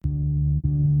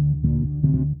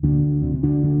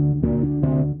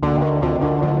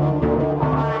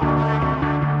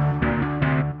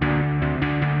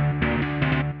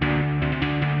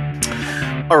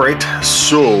All right,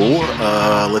 so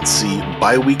let's see.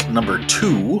 Bye week number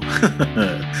 2.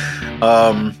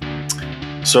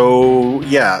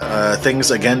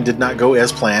 Things again did not go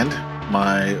as planned.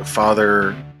 My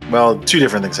father, well, two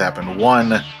different things happened.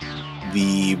 One,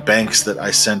 the banks that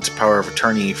I sent power of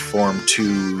attorney form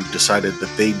to decided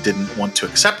that they didn't want to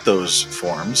accept those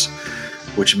forms,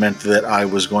 which meant that I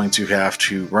was going to have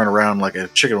to run around like a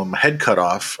chicken with my head cut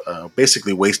off.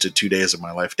 Basically wasted 2 days of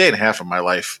my life, day and a half of my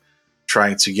life,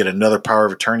 trying to get another power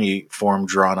of attorney form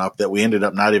drawn up that we ended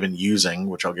up not even using,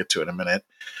 which I'll get to in a minute.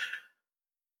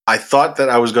 I thought that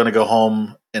I was going to go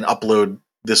home and upload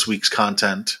this week's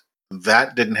content.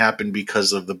 That didn't happen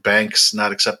because of the banks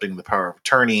not accepting the power of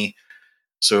attorney.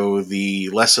 So the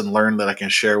lesson learned that I can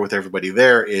share with everybody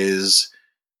there is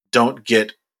don't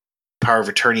get power of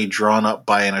attorney drawn up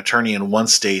by an attorney in one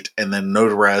state and then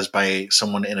notarized by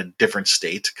someone in a different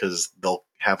state, because they'll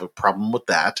have a problem with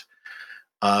that.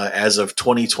 As of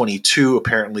 2022,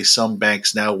 apparently some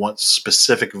banks now want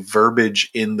specific verbiage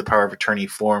in the power of attorney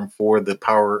form for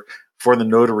the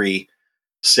notary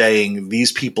saying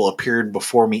these people appeared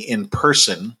before me in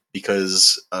person,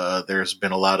 because there's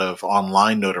been a lot of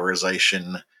online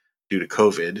notarization due to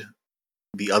COVID.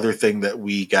 The other thing that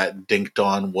we got dinked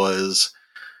on was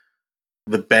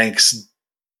the banks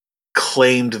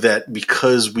claimed that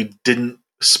because we didn't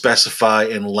specify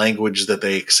in language that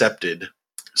they accepted,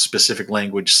 specific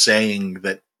language saying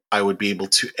that I would be able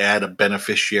to add a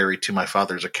beneficiary to my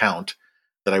father's account,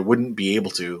 that I wouldn't be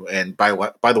able to. And by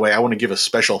the way, I want to give a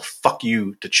special fuck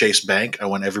you to Chase Bank. I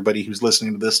want everybody who's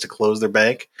listening to this to close their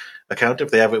bank account if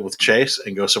they have it with Chase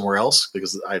and go somewhere else,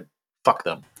 because I fuck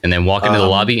them. And then walk into the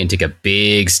lobby and take a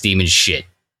big steaming shit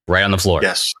right on the floor.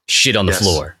 Yes. Shit on the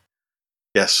floor.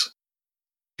 Yes.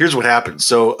 Here's what happened.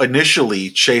 So initially,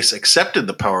 Chase accepted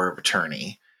the power of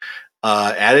attorney,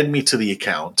 added me to the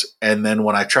account, and then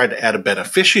when I tried to add a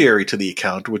beneficiary to the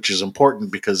account, which is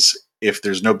important because if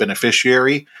there's no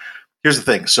beneficiary, here's the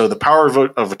thing. So the power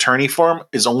of attorney form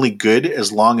is only good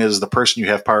as long as the person you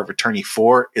have power of attorney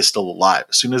for is still alive.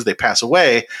 As soon as they pass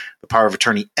away, the power of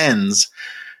attorney ends.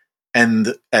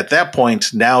 And at that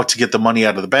point, now to get the money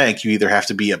out of the bank, you either have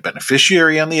to be a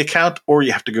beneficiary on the account or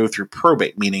you have to go through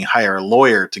probate, meaning hire a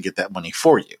lawyer to get that money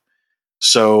for you.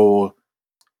 So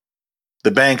the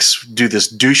banks do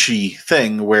this douchey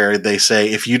thing where they say,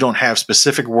 if you don't have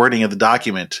specific wording of the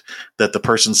document that the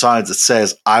person signs that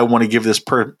says, I want to give this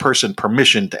person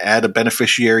permission to add a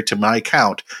beneficiary to my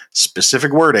account,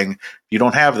 specific wording, if you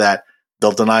don't have that,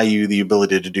 they'll deny you the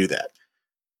ability to do that.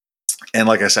 And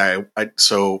like I said,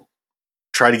 so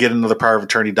try to get another power of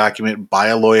attorney document by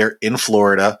a lawyer in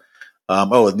Florida.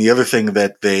 And the other thing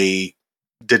that they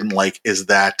didn't like is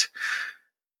that,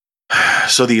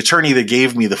 so the attorney that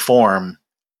gave me the form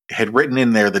had written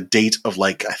in there the date of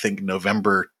I think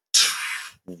November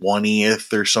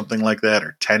 20th or something like that,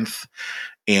 or 10th.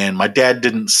 And my dad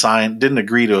didn't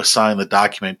agree to sign the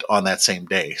document on that same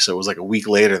day. So it was like a week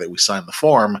later that we signed the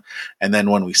form. And then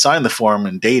when we signed the form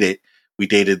and we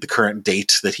dated the current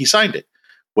date that he signed it.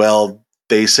 Well,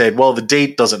 they said, well, the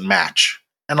date doesn't match.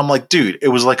 And I'm like, dude, it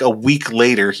was like a week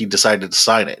later he decided to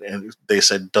sign it. And they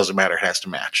said, doesn't matter, it has to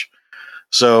match.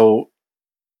 So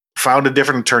found a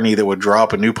different attorney that would draw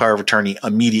up a new power of attorney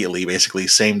immediately, basically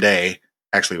same day.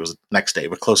 Actually, it was next day,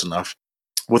 but close enough.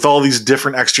 With all these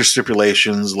different extra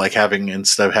stipulations, like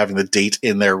instead of having the date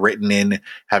in there written in,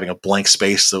 having a blank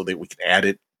space so that we can add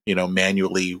it,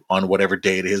 manually on whatever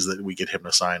day it is that we get him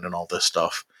to sign and all this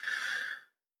stuff.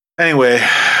 Anyway,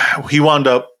 he wound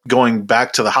up going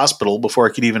back to the hospital before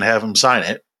I could even have him sign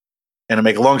it. And to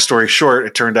make a long story short,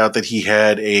 it turned out that he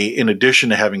had in addition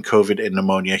to having COVID and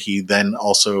pneumonia,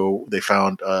 they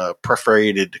found a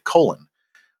perforated colon,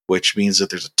 which means that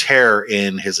there's a tear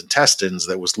in his intestines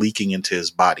that was leaking into his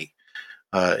body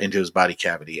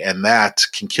cavity. And that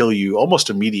can kill you almost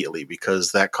immediately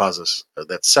because that causes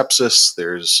that sepsis.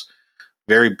 There's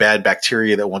very bad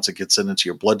bacteria that once it gets into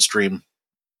your bloodstream,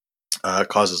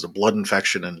 causes a blood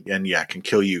infection and can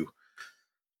kill you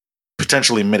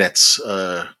potentially minutes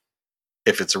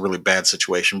if it's a really bad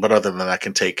situation. But other than that,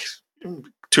 can take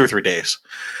 2 or 3 days.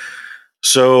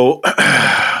 So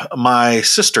my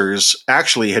sisters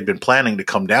actually had been planning to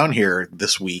come down here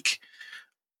this week.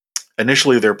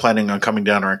 Initially, they're planning on coming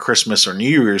down around Christmas or New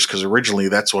Year's because originally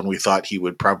that's when we thought he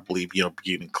would probably be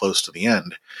getting close to the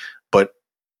end. But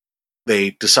they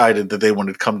decided that they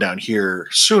wanted to come down here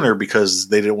sooner because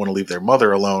they didn't want to leave their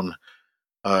mother alone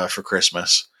for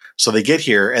Christmas. So they get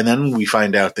here, and then we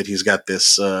find out that he's got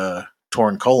this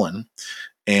torn colon,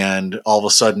 and all of a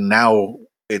sudden now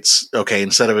it's okay.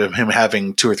 Instead of him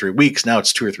having 2 or 3 weeks, now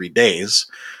it's 2 or 3 days.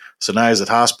 So now he's at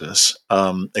hospice,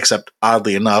 except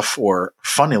oddly enough, or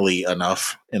funnily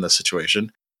enough in the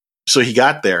situation. So he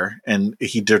got there and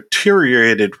he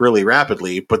deteriorated really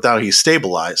rapidly, but now he's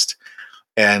stabilized.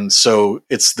 And so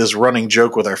it's this running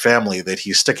joke with our family that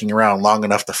he's sticking around long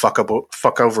enough to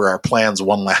fuck over our plans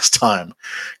one last time.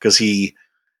 Because he,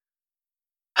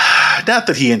 not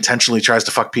that he intentionally tries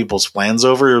to fuck people's plans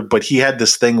over, but he had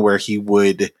this thing where he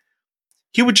would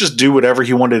just do whatever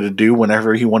he wanted to do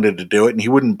whenever he wanted to do it. And he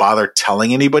wouldn't bother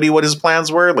telling anybody what his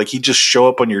plans were. Like he'd just show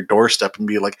up on your doorstep and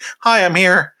be like, hi, I'm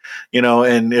here.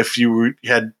 And if you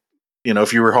had,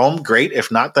 if you were home, great.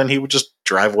 If not, then he would just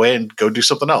drive away and go do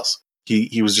something else.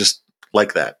 He was just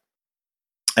like that.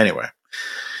 Anyway,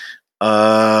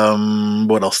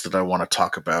 what else did I want to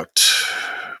talk about?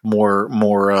 More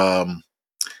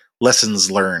lessons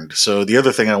learned. So the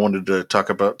other thing I wanted to talk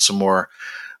about some more.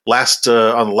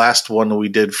 On the last one we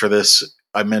did for this,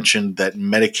 I mentioned that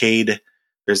Medicaid.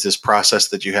 There's this process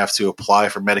that you have to apply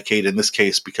for Medicaid. In this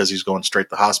case, because he's going straight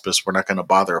to hospice, we're not going to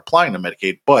bother applying to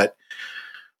Medicaid. But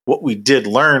what we did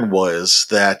learn was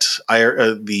that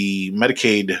the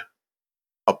Medicaid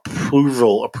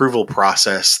approval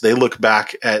process, they look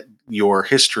back at your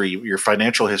history, your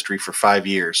financial history for 5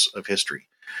 years of history.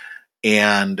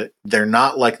 And they're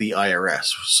not like the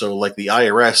IRS. So like the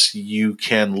IRS, you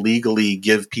can legally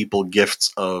give people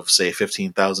gifts of, say,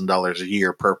 $15,000 a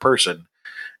year per person,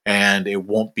 and it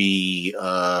won't be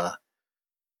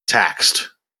taxed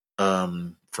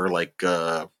for like,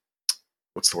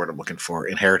 what's the word I'm looking for?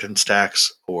 Inheritance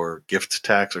tax or gift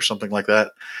tax or something like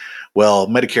that. Well,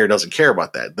 Medicare doesn't care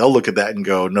about that. They'll look at that and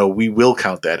go, no, we will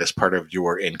count that as part of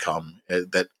your income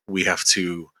that we have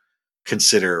to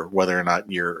consider whether or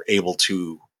not you're able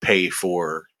to pay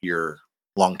for your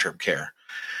long-term care.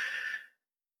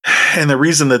 And the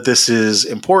reason that this is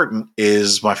important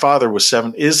is my father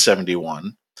is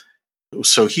 71.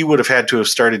 So he would have had to have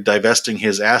started divesting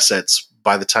his assets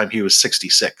by the time he was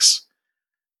 66.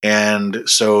 And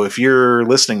so if you're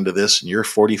listening to this and you're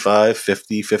 45,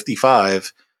 50,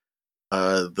 55,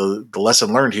 the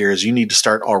lesson learned here is you need to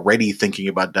start already thinking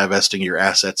about divesting your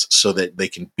assets so that they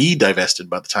can be divested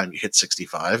by the time you hit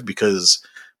 65, because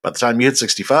by the time you hit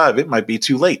 65, it might be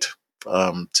too late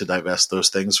to divest those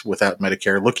things without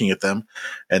Medicare looking at them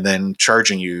and then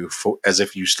charging you as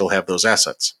if you still have those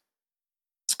assets.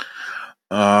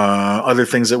 Other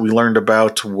things that we learned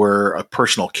about were a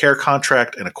personal care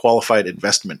contract and a qualified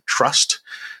investment trust.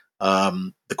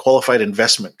 The qualified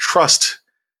investment trust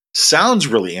sounds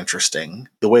really interesting.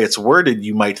 The way it's worded,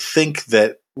 you might think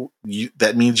that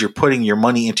that means you're putting your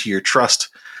money into your trust,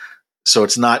 so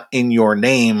it's not in your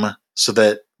name, so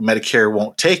that Medicare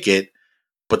won't take it.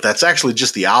 But that's actually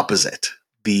just the opposite.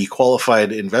 The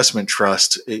qualified investment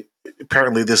trust,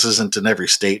 apparently this isn't in every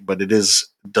state, but it is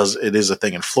a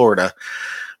thing in Florida.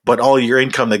 But all your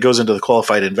income that goes into the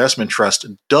qualified investment trust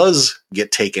does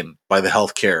get taken by the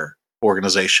healthcare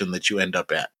organization that you end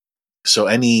up at. So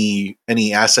any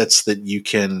assets that you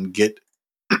can get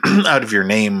out of your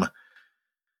name,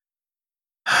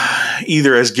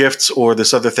 either as gifts or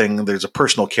this other thing, there's a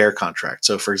personal care contract.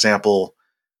 So for example,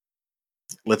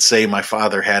 let's say my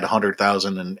father had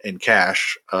 $100,000 in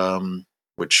cash,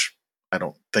 which I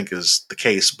don't think is the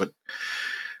case, but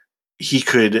he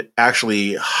could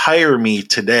actually hire me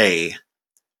today,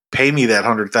 pay me that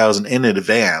 $100,000 in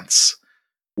advance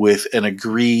with an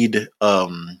agreed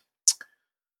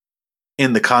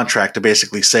in the contract to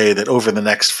basically say that over the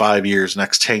next 5 years,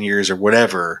 next 10 years or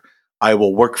whatever, I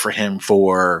will work for him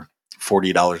for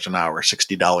 $40 an hour,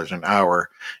 $60 an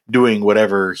hour, doing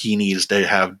whatever he needs to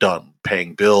have done,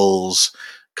 paying bills,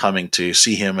 coming to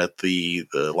see him at the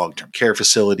long-term care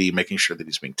facility, making sure that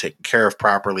he's being taken care of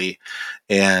properly.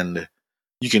 And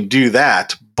you can do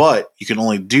that, but you can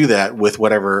only do that with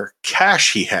whatever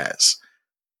cash he has.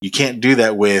 You can't do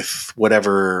that with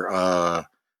whatever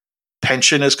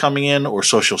pension is coming in or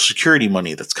Social Security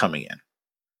money that's coming in.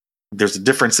 There's a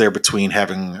difference there between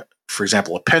having, for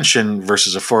example, a pension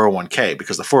versus a 401k,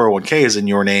 because the 401k is in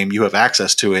your name. You have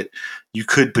access to it. You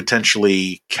could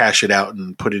potentially cash it out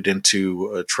and put it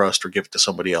into a trust or give it to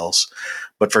somebody else.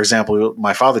 But for example,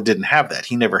 my father didn't have that.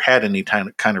 He never had any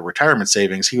kind of retirement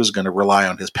savings. He was going to rely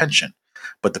on his pension.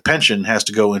 But the pension has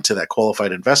to go into that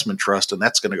qualified investment trust, and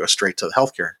that's going to go straight to the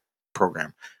healthcare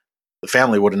program. The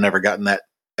family would have never gotten that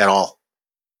at all.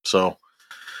 So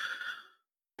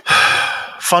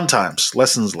fun times,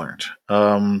 lessons learned.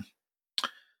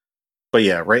 But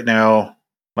yeah, right now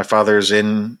my father's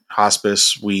in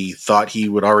hospice. We thought he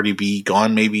would already be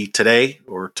gone maybe today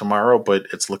or tomorrow, but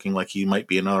it's looking like he might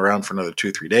be around for another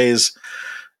 2-3 days.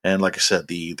 And like I said,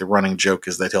 the running joke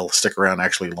is that he'll stick around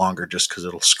actually longer just because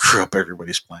it'll screw up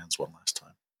everybody's plans one last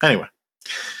time. Anyway,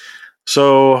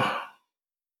 so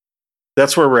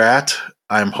that's where we're at.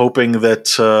 I'm hoping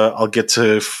that I'll get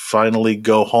to finally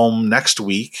go home next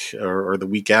week or the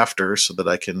week after so that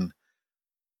I can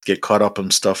get caught up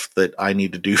on stuff that I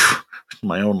need to do in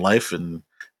my own life, and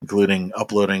including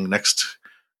uploading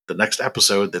the next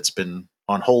episode that's been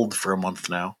on hold for a month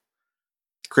now.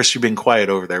 Chris, you've been quiet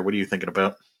over there. What are you thinking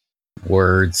about?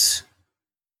 Words.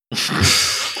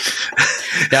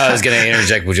 Now I was going to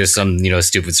interject with just some,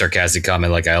 stupid sarcastic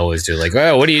comment like I always do. Like,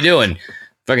 oh, what are you doing?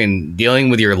 Fucking dealing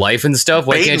with your life and stuff?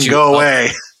 Why can't you go away?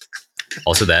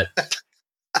 Also that.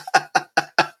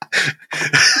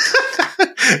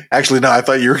 Actually, no, I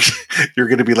thought you were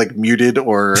going to be like muted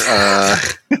or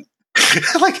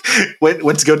like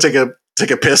went to go take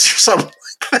a piss or something.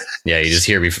 Yeah, you just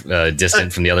hear me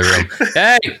distant from the other room.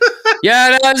 Hey,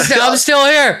 yeah, no, I'm still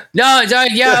here. No,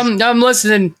 yeah, I'm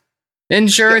listening.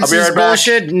 Insurance is right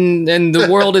bullshit, and the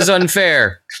world is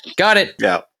unfair. Got it.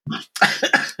 Yeah.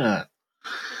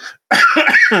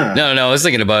 No, I was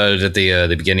thinking about it at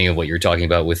the beginning of what you were talking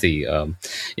about with the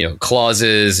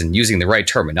clauses and using the right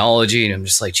terminology, and I'm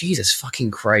just like, Jesus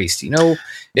fucking Christ,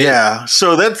 Yeah.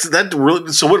 So that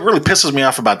really. So what really pisses me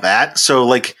off about that? So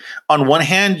like on one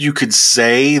hand, you could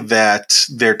say that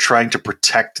they're trying to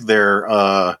protect their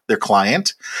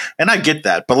client, and I get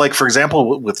that. But like for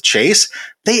example, with Chase,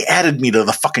 they added me to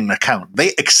the fucking account. They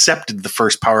accepted the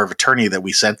first power of attorney that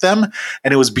we sent them,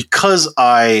 and it was because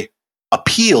I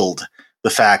appealed the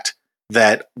fact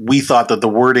that we thought that the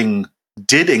wording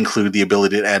did include the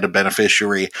ability to add a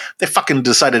beneficiary. They fucking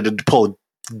decided to pull a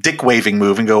dick waving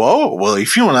move and go, oh, well,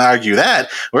 if you want to argue that,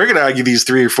 we're going to argue these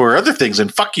 3 or 4 other things,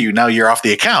 and fuck you, now you're off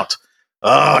the account.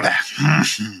 Oh,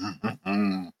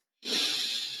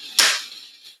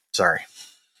 sorry.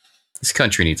 This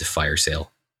country needs a fire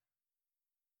sale.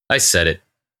 I said it.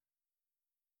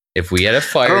 If we had a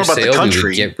fire sale, we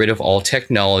would get rid of all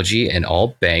technology and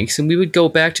all banks, and we would go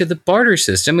back to the barter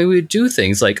system, and we would do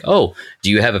things like, oh,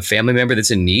 do you have a family member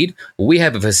that's in need? Well, we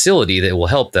have a facility that will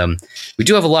help them. We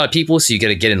do have a lot of people, so you got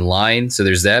to get in line, so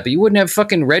there's that, but you wouldn't have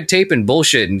fucking red tape and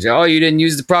bullshit, and oh, you didn't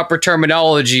use the proper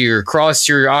terminology, or cross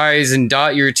your I's and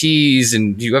dot your T's,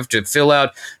 and you have to fill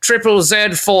out triple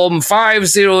Z form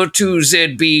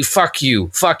 502ZB, fuck you.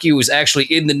 Fuck you is actually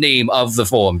in the name of the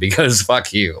form, because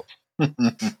fuck you.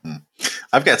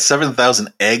 I've got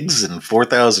 7,000 eggs and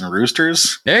 4,000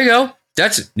 roosters. There you go.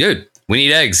 Dude, we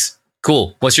need eggs.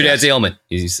 Cool. What's your dad's ailment?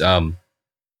 He's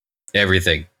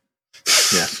everything.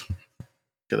 Yeah.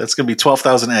 That's going to be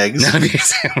 12,000 eggs.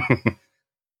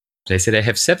 They said I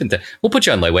have 7,000. We'll put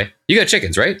you on layaway. You got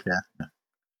chickens, right? Yeah.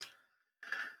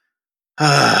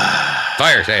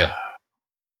 Fire sale.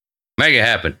 Make it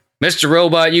happen. Mr.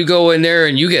 Robot, you go in there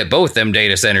and you get both them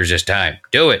data centers this time.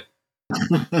 Do it.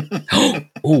 I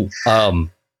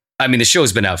mean, the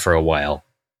show's been out for a while.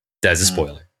 That's a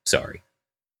spoiler. Sorry.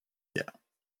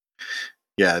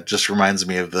 Yeah. It just reminds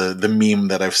me of the meme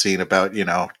that I've seen about,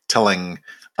 telling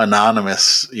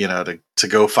Anonymous, to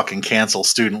go fucking cancel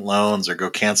student loans or go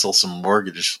cancel some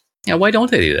mortgage. Yeah. Why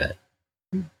don't they do that?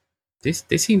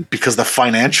 They seem, because the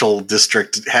financial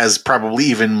district has probably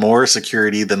even more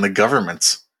security than the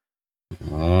government's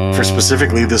for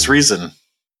specifically this reason.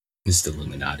 It's the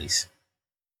Illuminatis.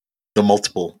 The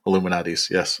multiple Illuminatis,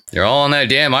 yes. They're all on that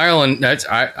damn Ireland. That's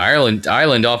Ireland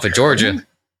off of Georgia.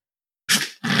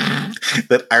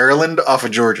 That Ireland off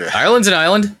of Georgia. Ireland's an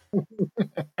island.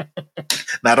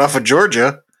 Not off of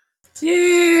Georgia.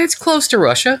 Yeah, it's close to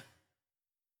Russia.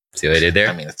 See what I did there?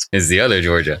 I mean, it's the other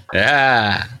Georgia.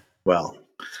 Ah. Well,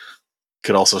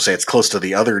 could also say it's close to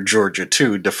the other Georgia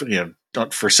too.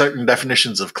 For certain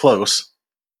definitions of close.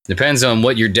 Depends on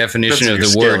what your definition of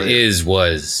the word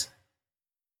was.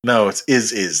 No, it's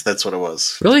is. That's what it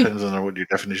was. Really? Depends on what your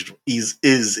definition of is.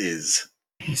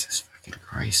 Jesus fucking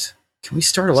Christ. Can we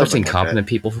start electing competent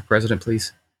people for president,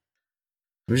 please?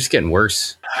 We're just getting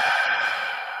worse.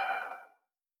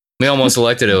 We almost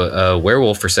elected a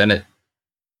werewolf for Senate.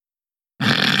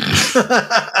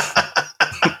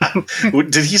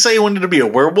 Did he say he wanted to be a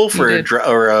werewolf or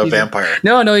a vampire?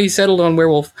 No, he settled on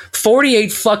werewolf.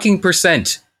 48 fucking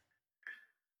 %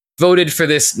 voted for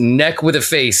this neck with a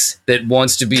face that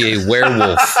wants to be a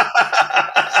werewolf.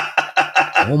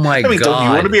 Oh my God. Don't you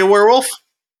want to be a werewolf?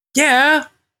 Yeah,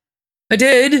 I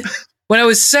did when I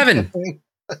was 7.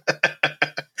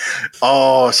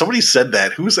 Oh, somebody said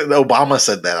that. Who said that? Obama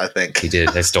said that, I think. He did.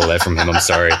 I stole that from him. I'm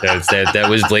sorry. That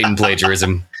was blatant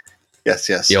plagiarism. Yes.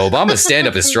 Yeah, Obama's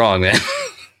stand-up is strong, man.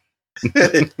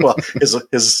 Well,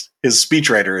 his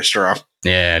speechwriter is strong.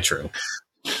 Yeah, true.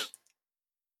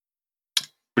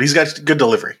 But he's got good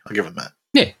delivery. I'll give him that.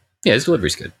 Yeah, his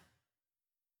delivery's good.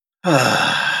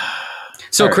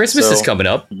 So Christmas is coming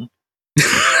up.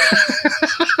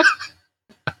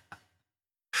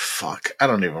 Fuck, I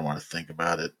don't even want to think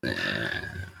about it.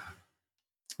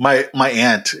 My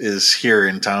aunt is here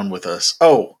in town with us.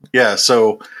 Oh, yeah,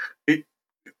 so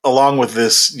along with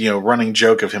this, running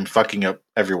joke of him fucking up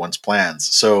everyone's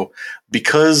plans. So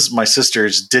because my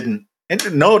sisters didn't,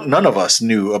 and none of us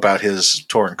knew about his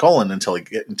torn colon until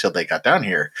they got down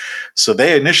here. So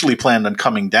they initially planned on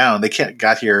coming down. They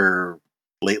got here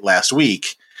late last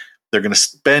week. They're going to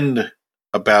spend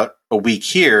about a week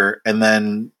here, and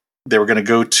then they were going to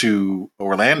go to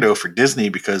Orlando for Disney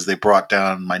because they brought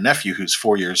down my nephew, who's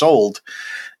 4 years old,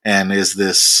 and is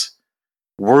this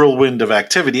whirlwind of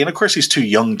activity. And of course, he's too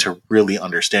young to really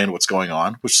understand what's going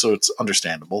on, so it's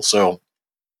understandable. So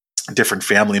different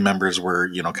family members were,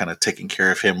 kind of taking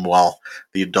care of him while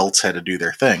the adults had to do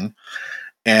their thing.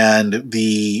 And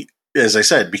as I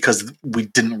said, because we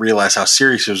didn't realize how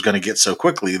serious it was going to get so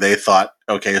quickly, they thought,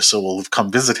 okay, so we'll come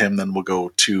visit him, then we'll go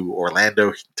to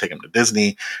Orlando, take him to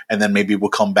Disney, and then maybe we'll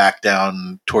come back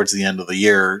down towards the end of the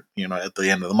year, at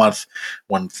the end of the month,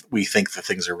 when we think that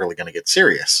things are really going to get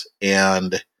serious.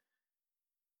 And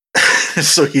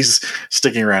so he's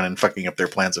sticking around and fucking up their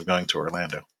plans of going to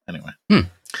Orlando. Anyway.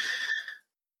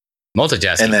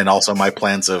 Multitasking. And then also my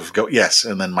plans of going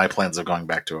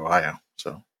back to Ohio.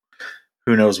 So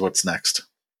who knows what's next?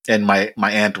 And my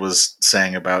aunt was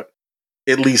saying about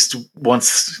at least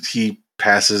once he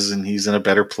passes and he's in a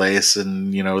better place,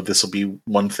 and this will be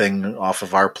one thing off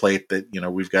of our plate that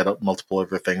we've got multiple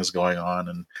other things going on,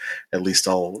 and at least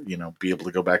I'll be able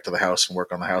to go back to the house and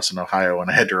work on the house in Ohio.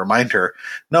 And I had to remind her,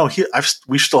 no,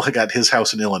 we've still got his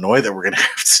house in Illinois that we're going to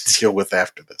have to deal with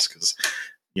after this, because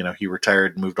he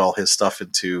retired and moved all his stuff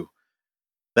into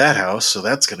that house, so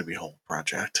that's going to be a whole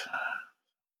project.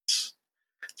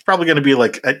 It's probably going to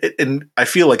be and I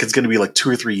feel like it's going to be like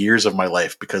 2 or 3 years of my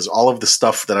life, because all of the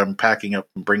stuff that I'm packing up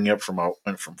and bringing up from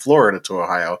Florida to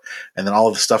Ohio, and then all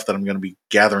of the stuff that I'm going to be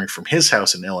gathering from his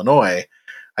house in Illinois,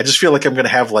 I just feel like I'm going to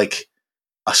have like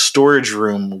a storage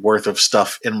room worth of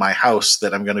stuff in my house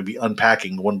that I'm going to be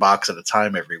unpacking one box at a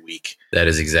time every week. That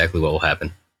is exactly what will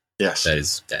happen. Yes. That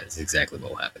is exactly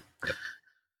what will happen. Yep.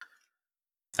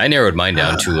 I narrowed mine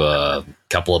down to a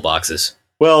couple of boxes.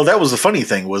 Well, that was the funny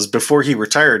thing, was before he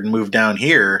retired and moved down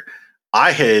here,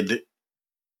 I had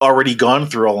already gone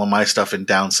through all of my stuff and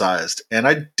downsized. And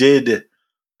I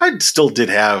still did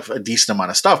have a decent amount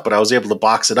of stuff, but I was able to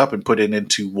box it up and put it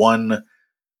into one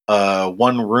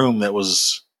room that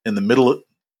was in the middle,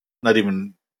 not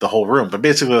even the whole room, but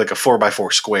basically like a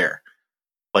 4x4 square.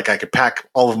 Like I could pack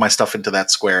all of my stuff into that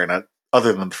square, and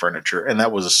other than the furniture, and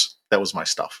that was my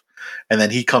stuff. And then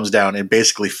he comes down and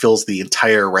basically fills the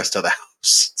entire rest of the house.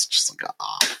 It's just like,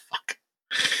 fuck.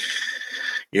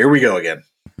 Here we go again.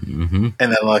 Mm-hmm.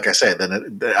 And then, like I said,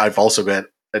 I've also got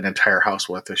an entire house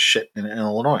worth of shit in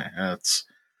Illinois.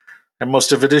 And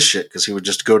most of it is shit, because he would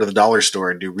just go to the dollar store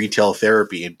and do retail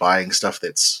therapy and buying stuff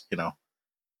that's,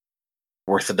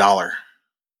 worth $1.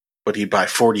 But he'd buy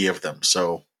 40 of them.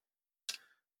 So,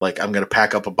 like, I'm going to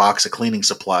pack up a box of cleaning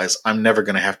supplies. I'm never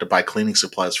going to have to buy cleaning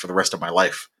supplies for the rest of my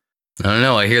life. I don't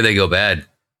know. I hear they go bad.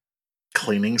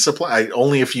 Cleaning supply?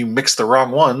 Only if you mix the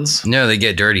wrong ones. No, they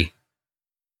get dirty.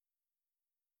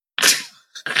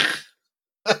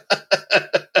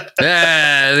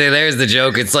 There's the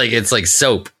joke. It's like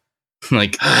soap.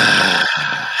 Like,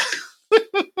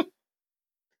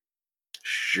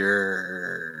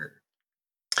 sure.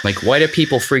 Like, why do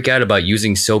people freak out about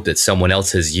using soap that someone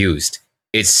else has used?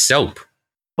 It's soap.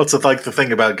 What's it like the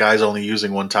thing about guys only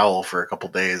using one towel for a couple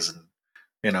days, and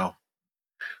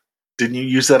didn't you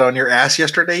use that on your ass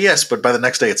yesterday? Yes, but by the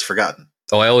next day it's forgotten.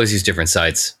 Oh, I always use different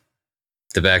sides.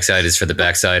 The back side is for the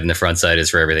back side, and the front side is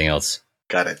for everything else.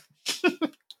 Got it.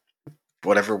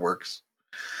 Whatever works.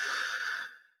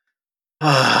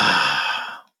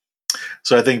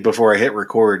 So I think before I hit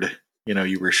record,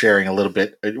 you were sharing a little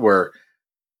bit, where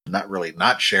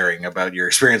not sharing about your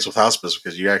experience with hospice,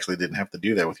 because you actually didn't have to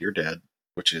do that with your dad,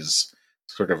 which is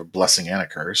sort of a blessing and a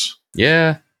curse.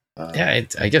 Yeah.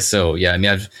 I guess so. Yeah. I mean,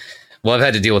 I've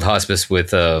had to deal with hospice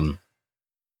with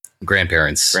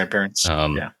grandparents.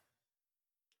 Yeah.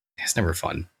 It's never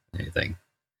fun. Anything.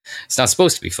 It's not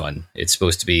supposed to be fun. It's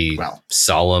supposed to be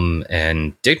solemn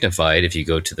and dignified if you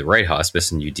go to the right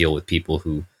hospice and you deal with people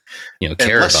who, care about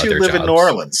their jobs. Unless you live in New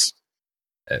Orleans.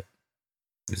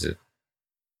 Is it?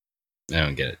 I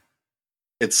don't get it.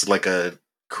 It's like a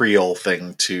Creole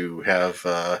thing to have,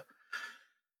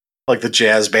 like the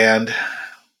jazz band.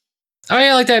 Oh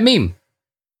yeah, like that meme.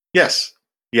 Yes.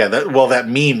 Yeah. That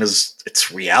meme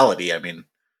it's reality. I mean,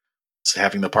 it's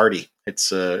having the party.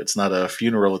 It's not a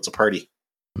funeral. It's a party.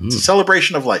 It's a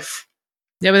celebration of life.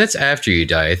 Yeah, but that's after you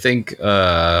die. I think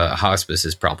hospice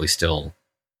is probably still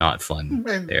not fun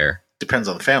there. Depends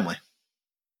on the family.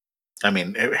 I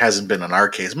mean, it hasn't been in our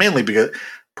case, mainly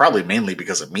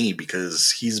because of me,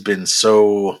 because he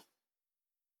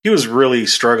was really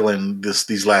struggling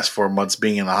these last 4 months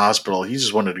being in the hospital. He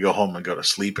just wanted to go home and go to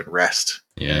sleep and rest.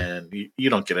 Yeah. And you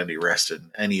don't get any rest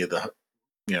in any of the,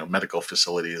 medical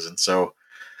facilities. And so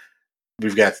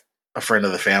we've got a friend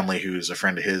of the family who's a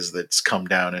friend of his that's come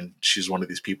down, and she's one of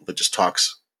these people that just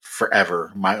talks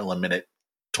forever, mile a minute,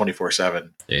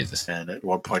 24/7. Jesus. And at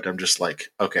one point I'm just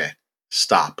like, okay,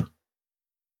 stop.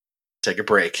 Take a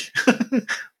break.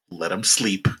 Let him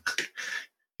sleep.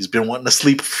 He's been wanting to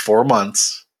sleep for 4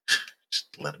 months. Just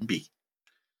let him be.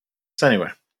 So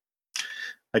anyway,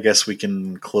 I guess we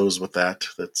can close with that.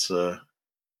 That's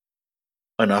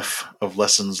enough of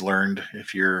lessons learned.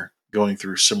 If you're going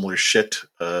through similar shit,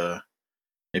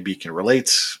 maybe you can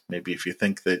relate. Maybe if you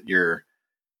think that you're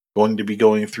going to be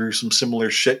going through some similar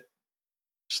shit,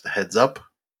 just a heads up.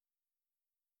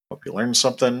 Hope you learned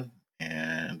something.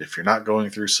 And if you're not going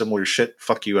through similar shit,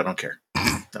 fuck you, I don't care.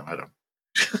 No, I don't.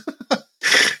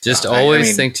 Just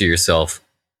always think to yourself,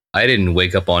 I didn't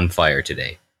wake up on fire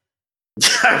today.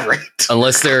 Yeah, right.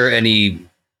 Unless there are any,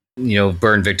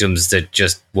 burn victims that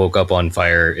just woke up on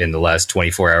fire in the last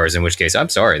 24 hours, in which case, I'm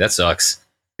sorry, that sucks.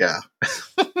 Yeah.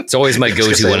 It's always my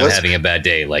go-to when I'm having a bad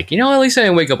day. Like, at least I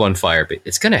didn't wake up on fire, but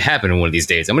it's going to happen one of these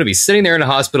days. I'm going to be sitting there in a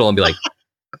hospital and be like,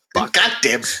 fuck. God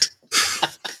damn it.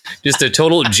 Just a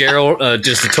total Gerald of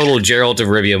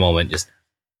Rivia moment. Just,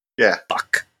 yeah.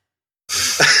 Fuck.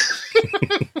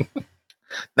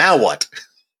 Now what?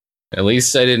 At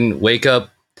least I didn't wake up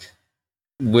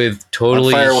with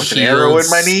totally on fire with an arrow in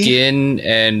my knee, skin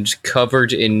and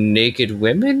covered in naked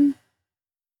women.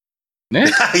 Yeah,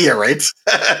 yeah, right.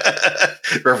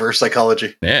 Reverse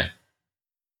psychology. Yeah.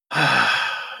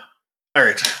 All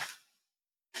right.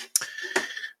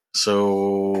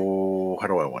 So, how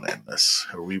do I want to end this?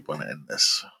 How do we want to end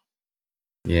this?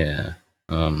 Yeah.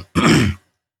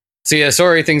 So yeah,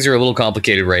 sorry, things are a little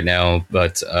complicated right now,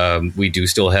 but we do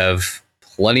still have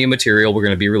plenty of material we're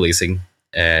going to be releasing,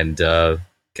 and going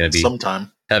to be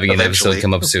sometime having an episode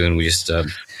come up soon. We just,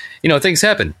 things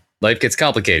happen. Life gets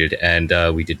complicated,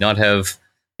 and we did not have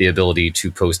the ability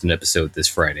to post an episode this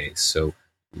Friday. So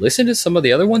listen to some of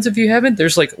the other ones if you haven't.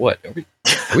 There's like, what? Are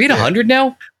we at 100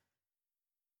 now?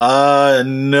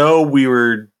 No, we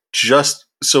were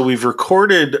so we've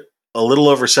recorded a little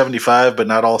over 75, but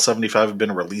not all 75 have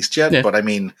been released yet. Yeah. But I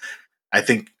mean, I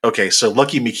think, okay, so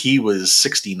Lucky McKee was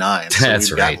 69. So That's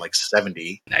we've right. got like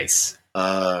 70. Nice.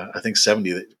 I think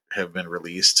 70 that have been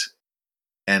released.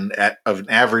 And of an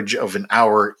average of an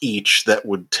hour each, that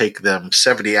would take them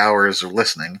 70 hours of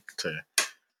listening to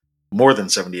more than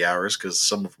 70 hours, because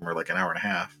some of them are like an hour and a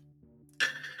half.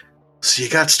 So you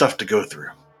got stuff to go through.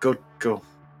 Go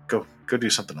do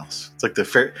something else. It's like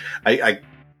I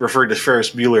referred to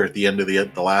Ferris Bueller at the end of the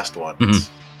last one.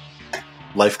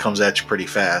 Mm-hmm. Life comes at you pretty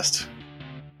fast.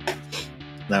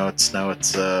 Now it's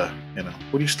what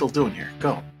are you still doing here?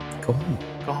 Go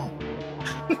home.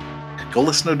 Go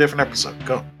listen to a different episode.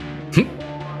 Go.